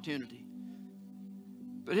there's an opportunity.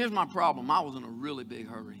 But here's my problem. I was in a really big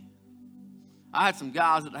hurry. I had some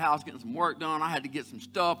guys at the house getting some work done. I had to get some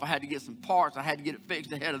stuff. I had to get some parts. I had to get it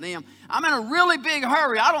fixed ahead of them. I'm in a really big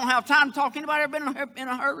hurry. I don't have time to talk. Anybody ever been in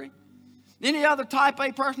a hurry? Any other type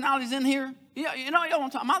A personalities in here? You know,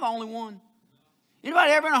 am I the only one?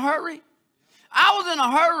 Anybody ever in a hurry? I was in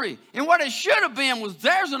a hurry. And what it should have been was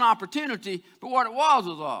there's an opportunity. But what it was,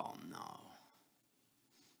 oh, no.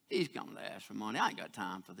 He's coming to ask for money. I ain't got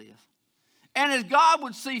time for this. And as God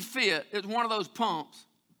would see fit, it's one of those pumps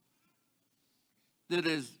that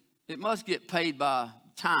it must get paid by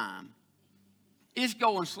time. It's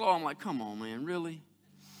going slow. I'm like, come on, man, really?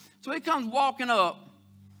 So he comes walking up.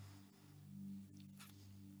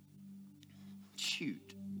 Shoot.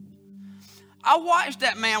 I watched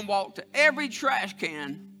that man walk to every trash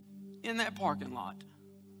can in that parking lot.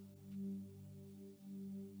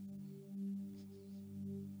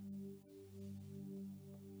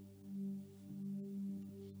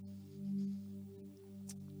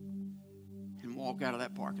 And walk out of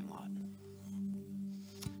that parking lot.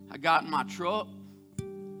 I got in my truck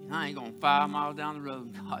and I ain't going 5 miles down the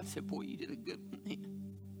road. God said, boy, you did a good one.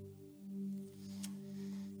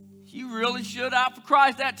 You really stood out for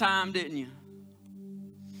Christ that time, didn't you?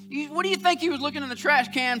 What do you think he was looking in the trash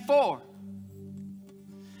can for?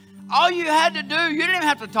 All you had to do, you didn't even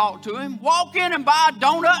have to talk to him. Walk in and buy a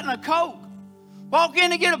donut and a Coke. Walk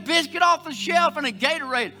in and get a biscuit off the shelf and a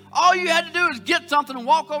Gatorade. All you had to do is get something and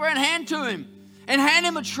walk over and hand to him. And hand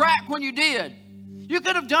him a tract when you did. You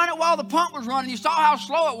could have done it while the pump was running. You saw how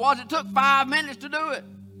slow it was. It took 5 minutes to do it.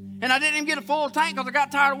 And I didn't even get a full tank because I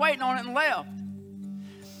got tired of waiting on it and left.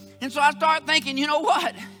 And so I started thinking, you know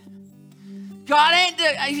what?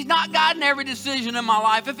 He's not guiding every decision in my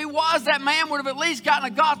life. If he was, that man would have at least gotten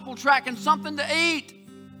a gospel tract and something to eat.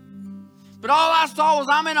 But all I saw was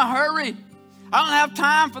I'm in a hurry. I don't have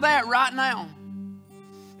time for that right now.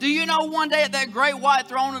 Do you know one day at that great white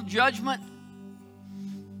throne of judgment,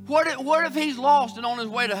 what if he's lost and on his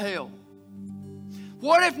way to hell?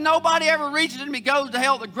 What if nobody ever reaches him and he goes to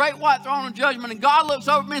hell, the great white throne of judgment, and God looks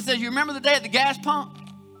over me and says, you remember the day at the gas pump?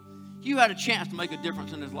 You had a chance to make a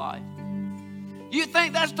difference in his life. You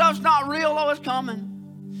think that stuff's not real? Oh, it's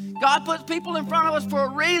coming. God puts people in front of us for a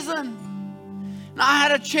reason. And I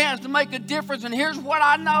had a chance to make a difference. And here's what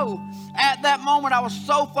I know. At that moment, I was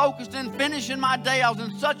so focused in finishing my day. I was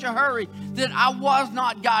in such a hurry that I was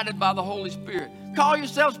not guided by the Holy Spirit. Call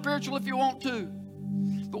yourself spiritual if you want to.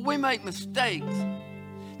 But we make mistakes.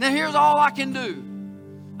 Now, here's all I can do.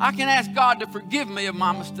 I can ask God to forgive me of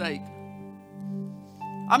my mistake.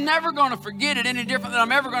 I'm never going to forget it any different than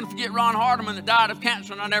I'm ever going to forget Ron Hardiman that died of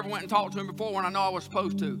cancer and I never went and talked to him before when I know I was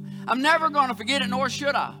supposed to. I'm never going to forget it, nor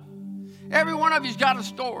should I. Every one of you's got a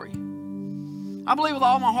story. I believe with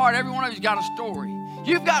all my heart, every one of you's got a story.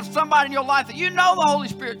 You've got somebody in your life that you know the Holy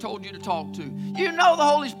Spirit told you to talk to. You know the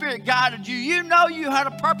Holy Spirit guided you. You know you had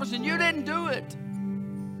a purpose and you didn't do it.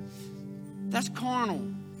 That's carnal.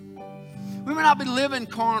 We may not be living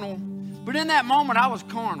carnal, but in that moment, I was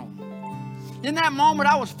carnal. In that moment,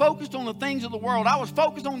 I was focused on the things of the world. I was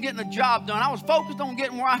focused on getting a job done. I was focused on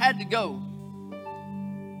getting where I had to go.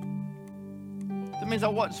 That means I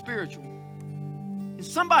wasn't spiritual. And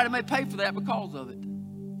somebody may pay for that because of it.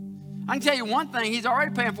 I can tell you one thing, he's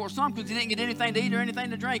already paying for some because he didn't get anything to eat or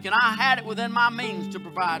anything to drink. And I had it within my means to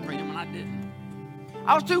provide for him, and I didn't.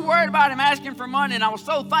 I was too worried about him asking for money, and I was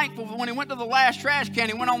so thankful when he went to the last trash can,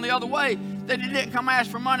 he went on the other way, that he didn't come ask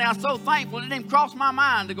for money. I was so thankful it didn't even cross my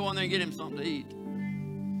mind to go in there and get him something to eat.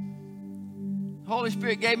 The Holy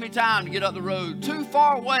Spirit gave me time to get up the road, too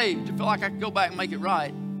far away to feel like I could go back and make it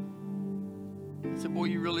right. I said, boy,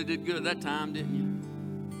 you really did good that time, didn't you?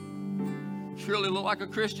 Surely looked like a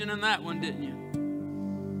Christian in that one, didn't you?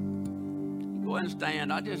 Go ahead and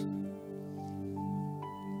stand.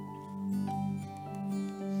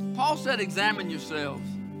 Paul said, examine yourselves.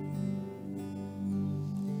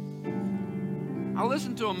 I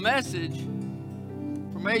listened to a message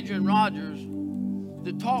from Adrian Rogers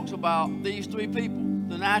that talks about these three people,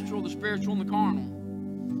 the natural, the spiritual, and the carnal.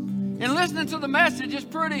 And listening to the message is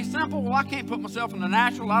pretty simple. Well, I can't put myself in the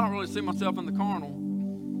natural. I don't really see myself in the carnal.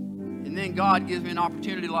 And then God gives me an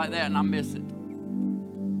opportunity like that and I miss it.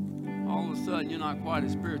 All of a sudden, you're not quite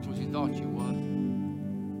as spiritual as you thought you was.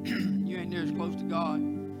 You ain't near as close to God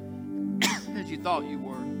as you thought you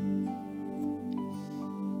were.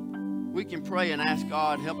 We can pray and ask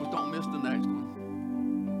God, help us don't miss the next one.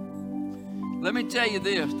 Let me tell you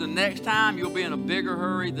this, the next time you'll be in a bigger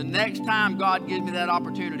hurry, the next time God gives me that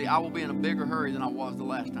opportunity, I will be in a bigger hurry than I was the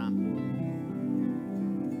last time.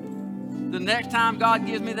 The next time God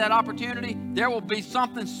gives me that opportunity, there will be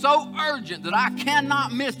something so urgent that I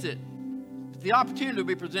cannot miss it. The opportunity will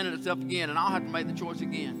be presented itself again, and I'll have to make the choice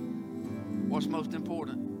again. What's most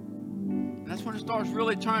important? And that's when it starts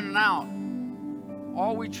really turning out.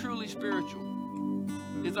 Are we truly spiritual?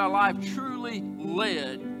 Is our life truly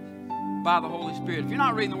led by the Holy Spirit? If you're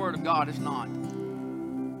not reading the Word of God, it's not.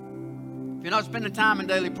 If you're not spending time in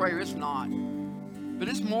daily prayer, it's not. But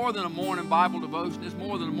it's more than a morning Bible devotion. It's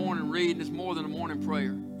more than a morning reading. It's more than a morning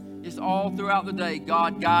prayer. It's all throughout the day.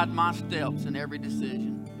 God, guide my steps in every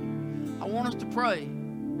decision. I want us to pray.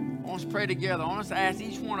 I want us to pray together. I want us to ask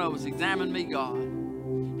each one of us, examine me, God.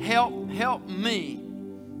 Help me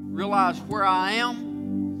realize where I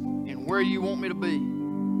am and where you want me to be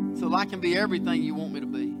so that I can be everything you want me to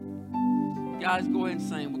be. Guys, go ahead and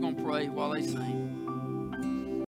sing. We're going to pray while they sing.